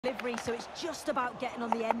delivery, so it's just about getting on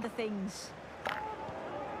the end of things.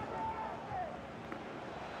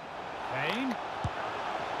 Kane.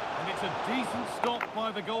 And it's a decent stop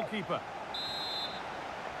by the goalkeeper.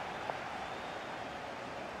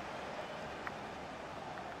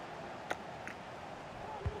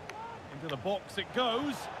 Into the box it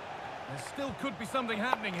goes. There still could be something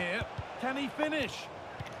happening here. Can he finish?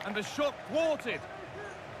 And the shot thwarted.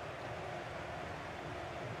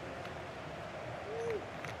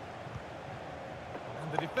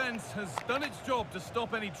 And the defence has done its job to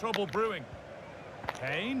stop any trouble brewing.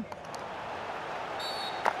 Kane.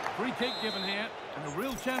 Free kick given here, and a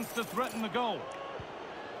real chance to threaten the goal.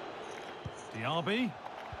 Diaby.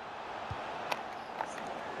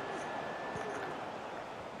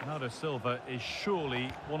 Bernardo Silva is surely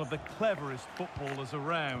one of the cleverest footballers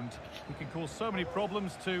around. He can cause so many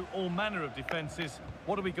problems to all manner of defences.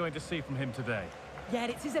 What are we going to see from him today? Yeah,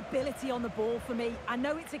 it's his ability on the ball for me. I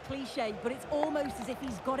know it's a cliche, but it's almost as if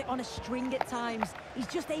he's got it on a string at times. He's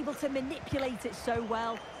just able to manipulate it so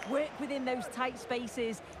well, work within those tight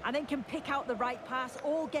spaces, and then can pick out the right pass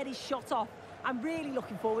or get his shot off. I'm really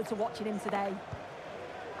looking forward to watching him today.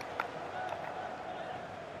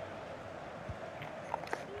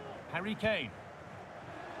 Harry Kane.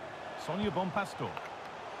 Sonia Bonpastor.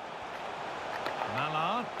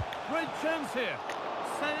 Mallard. Great chance here.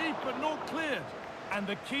 Saved but not cleared. And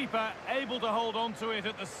the keeper able to hold on to it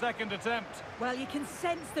at the second attempt. Well, you can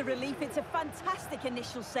sense the relief. It's a fantastic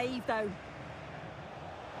initial save, though.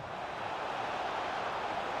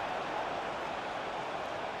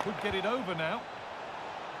 Could get it over now.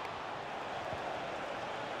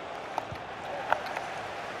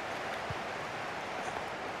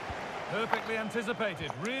 Perfectly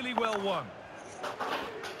anticipated. Really well won.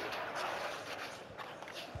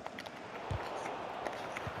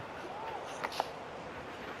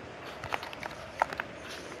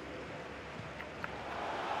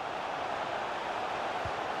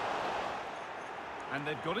 And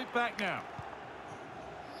they've got it back now.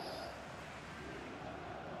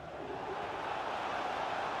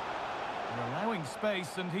 They're allowing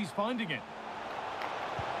space, and he's finding it.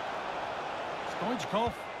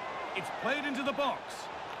 Stoichkov. It's played into the box.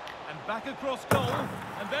 And back across goal.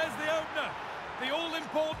 And there's the opener. The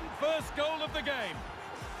all-important first goal of the game.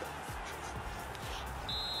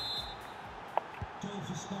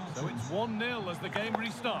 So it's 1-0 as the game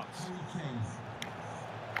restarts.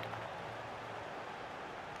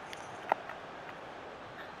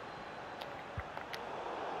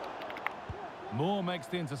 Moore makes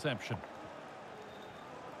the interception.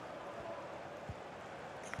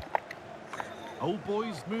 Old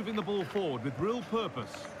boys moving the ball forward with real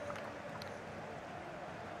purpose.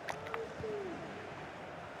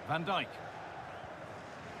 Van Dijk.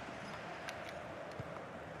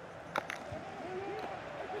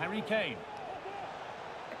 Harry Kane.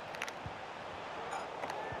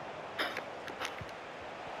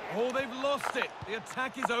 Oh, they've lost it. The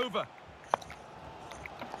attack is over.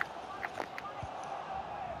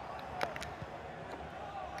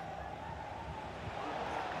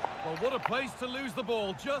 Well, what a place to lose the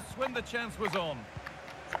ball just when the chance was on.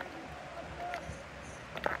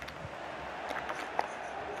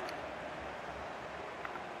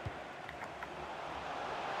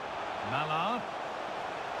 Mallard.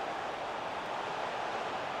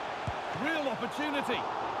 Real opportunity.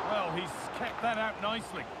 Well, he's kept that out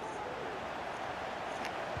nicely.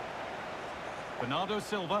 Bernardo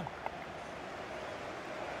Silva.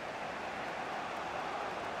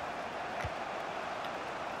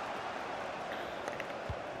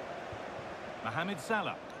 Mohamed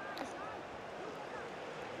Salah.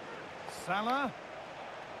 Salah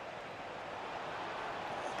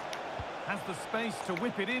has the space to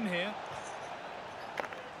whip it in here.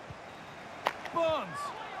 Barnes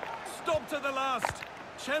stopped at the last.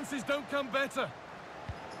 Chances don't come better.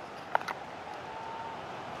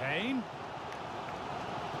 Kane.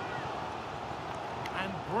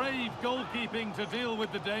 And brave goalkeeping to deal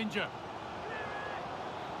with the danger.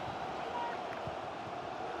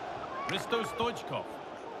 Risto Stoichkov.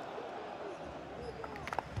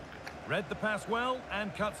 Read the pass well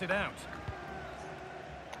and cuts it out.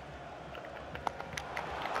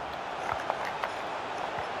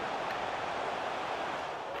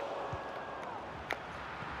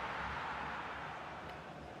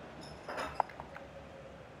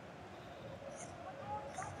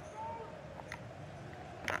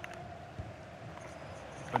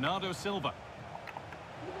 Bernardo Silva.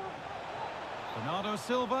 Bernardo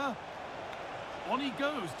Silva. On he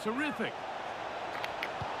goes, terrific.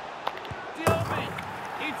 Diaby,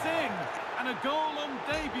 it's in, and a goal on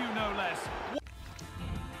debut, no less.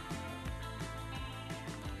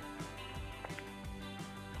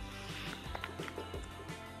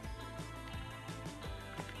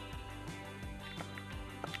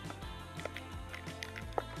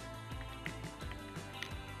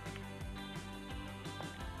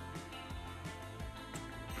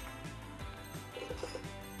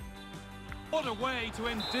 What a way to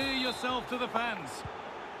endear yourself to the fans.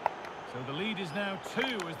 So the lead is now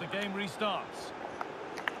 2 as the game restarts.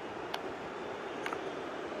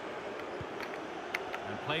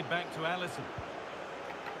 And played back to Alisson.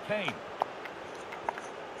 Kane.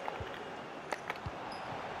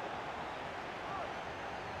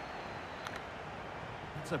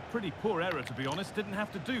 That's a pretty poor error, to be honest. Didn't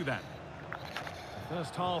have to do that.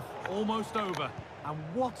 First half almost over. And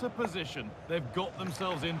what a position they've got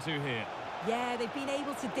themselves into here. Yeah, they've been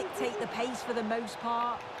able to dictate the pace for the most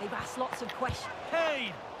part. They've asked lots of questions.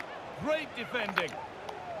 Kane! Great defending.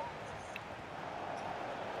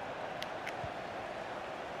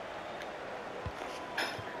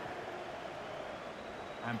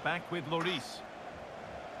 And back with Lloris.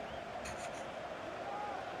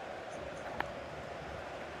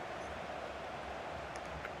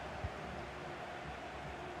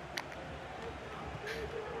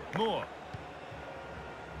 Moore.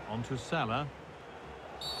 On to Salah.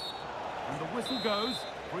 And the whistle goes.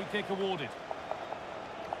 Free kick awarded.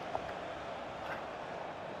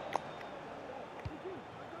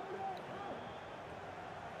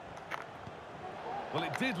 Well,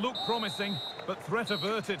 it did look promising, but threat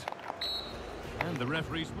averted. And the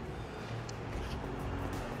referees...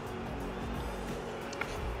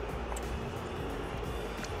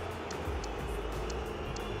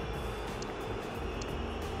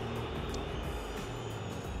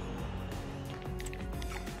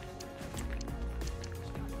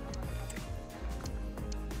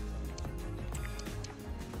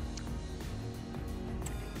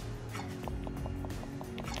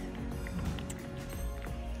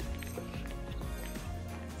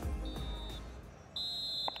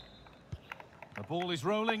 The ball is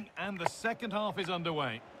rolling and the second half is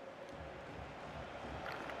underway.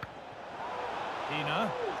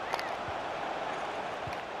 Ina.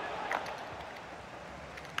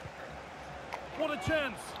 What a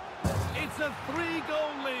chance! It's a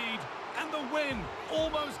 3-goal lead and the win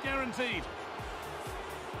almost guaranteed.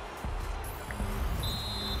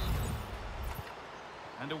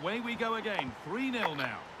 And away we go again, 3-0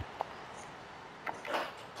 now.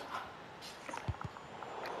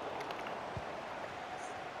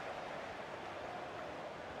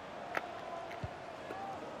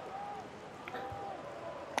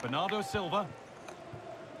 Bernardo Silva.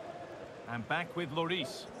 And back with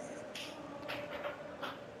Lloris.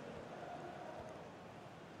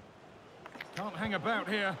 Can't hang about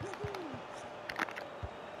here.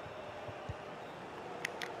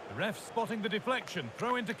 The ref spotting the deflection.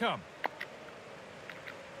 Throw in to come.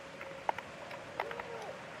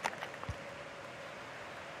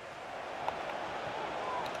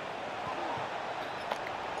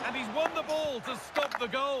 And he's won the ball to stop the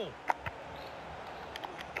goal.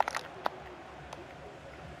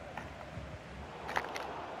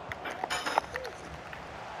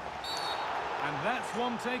 And that's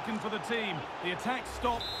one taken for the team. The attack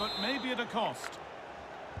stopped, but maybe at a cost.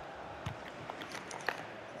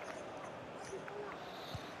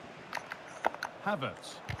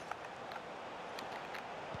 Havertz.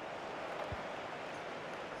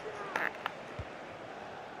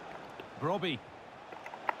 Brobbey.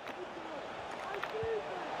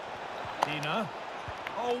 Ina.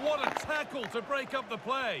 Oh, what a tackle to break up the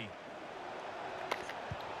play.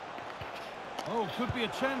 Oh, could be a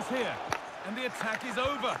chance here. And the attack is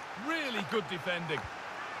over. Really good defending.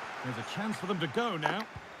 There's a chance for them to go now.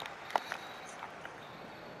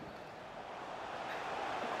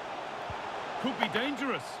 Could be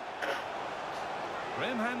dangerous.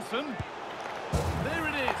 Graham Hansen. There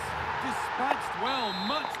it is. Dispatched well,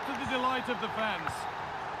 much to the delight of the fans.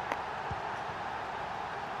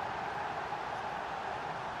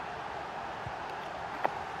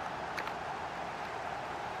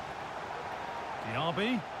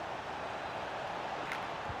 Diaby.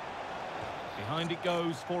 Behind it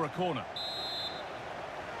goes for a corner.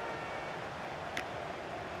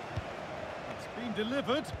 It's been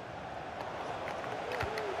delivered.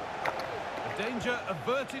 The danger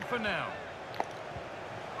averted for now.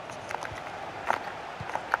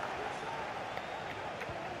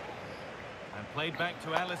 And played back to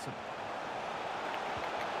Alisson.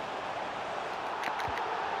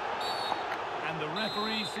 And the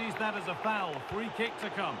referee sees that as a foul. Free kick to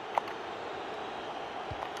come.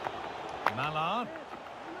 Mallard.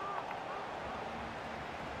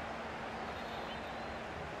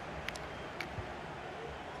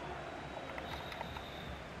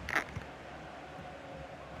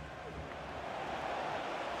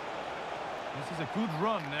 This is a good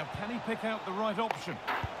run. Now, can he pick out the right option?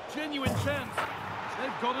 Genuine chance.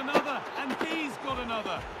 They've got another, and he's got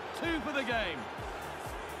another. 2 for the game.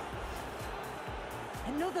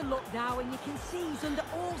 Another look now, and you can see he's under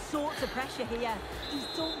all sorts of pressure here. He's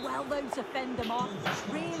done well, though, to fend them off.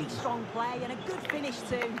 Really strong play and a good finish,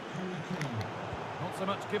 too. Not so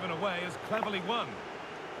much given away as cleverly won.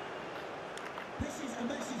 This is a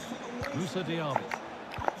message for the Moussa Diaby.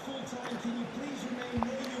 At full time, can you please remain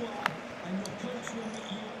where you are, and your coach will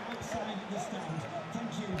meet you outside the stand.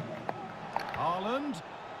 Thank you. Haaland.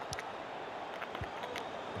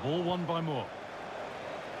 Ball won by Moore.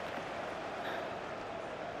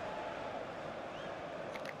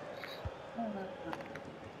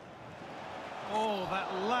 Oh, that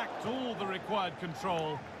lacked all the required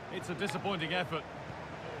control. It's a disappointing effort.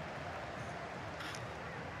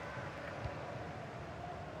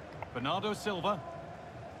 Bernardo Silva.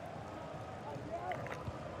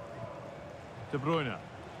 De Bruyne.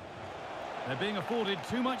 They're being afforded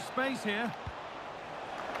too much space here.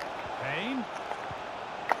 Kane.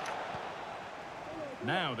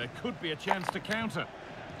 Now there could be a chance to counter.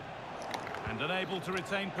 And unable to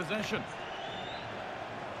retain possession.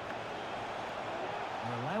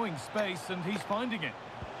 They're allowing space and he's finding it.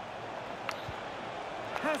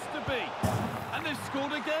 Has to be. And they've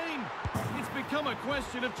scored again. It's become a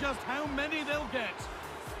question of just how many they'll get.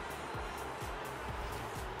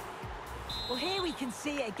 Well, here we can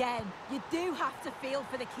see it again. You do have to feel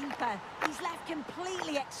for the keeper. He's left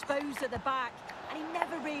completely exposed at the back, and he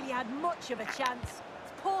never really had much of a chance.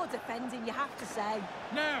 It's poor defending, you have to say.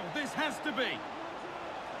 Now, this has to be.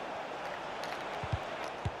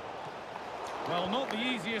 Well, not the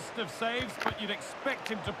easiest of saves, but you'd expect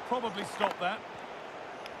him to probably stop that.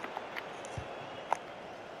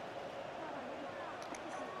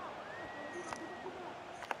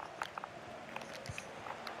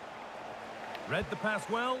 Read the pass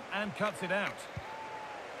well and cuts it out.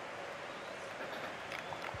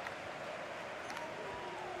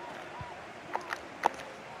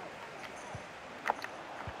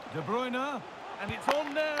 De Bruyne, and it's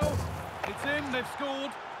on now. It's in, they've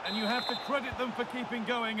scored, and you have to credit them for keeping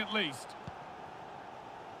going at least.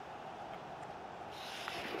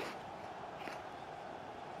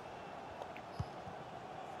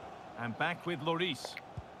 And back with Lloris.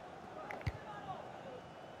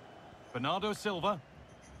 Bernardo Silva.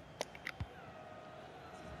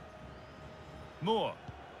 Moore.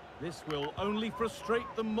 This will only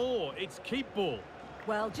frustrate them more. It's keep ball.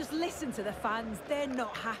 Well, just listen to the fans. They're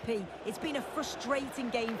not happy. It's been a frustrating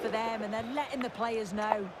game for them, and they're letting the players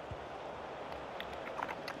know.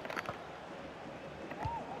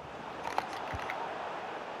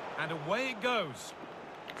 And away it goes.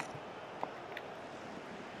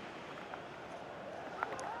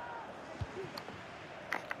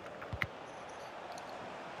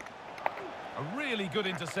 A really good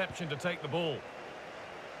interception to take the ball.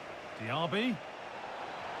 Diaby.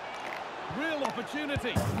 Real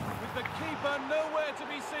opportunity. With the keeper nowhere to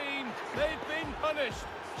be seen. They've been punished.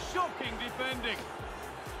 Shocking defending.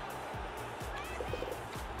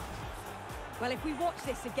 Well, if we watch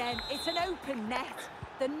this again, it's an open net.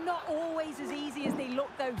 They're not always as easy as they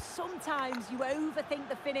look, though. Sometimes you overthink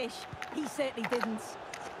the finish. He certainly didn't.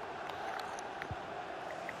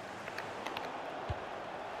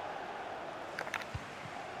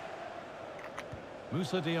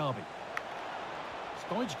 Moussa Diaby.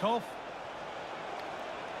 Stoichkov.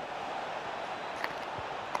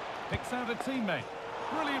 Picks out a teammate.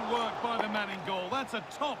 Brilliant work by the man in goal. That's a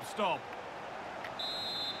top stop.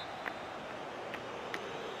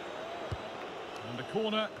 And the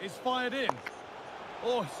corner is fired in.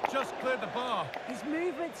 Oh, it's just cleared the bar. His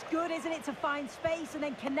movement's good, isn't it, to find space and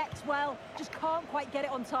then connects well. Just can't quite get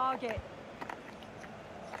it on target.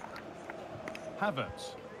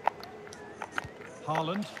 Havertz.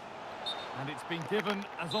 Haaland. And it's been given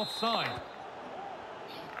as offside.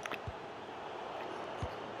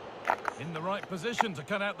 In the right position to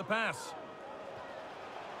cut out the pass.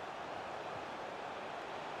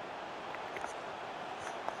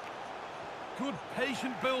 Good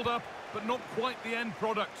patient build-up, but not quite the end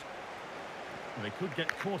product. They could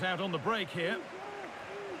get caught out on the break here.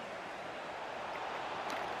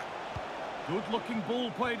 Good-looking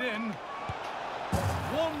ball played in.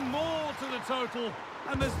 One more to the total,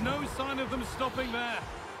 and there's no sign of them stopping there.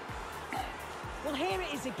 Well, here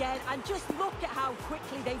it is again, and just look at how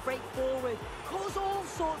quickly they break forward, cause all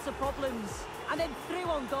sorts of problems. And then through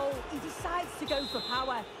on goal, he decides to go for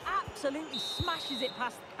power, absolutely smashes it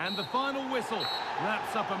past. And the final whistle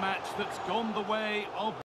wraps up a match that's gone the way of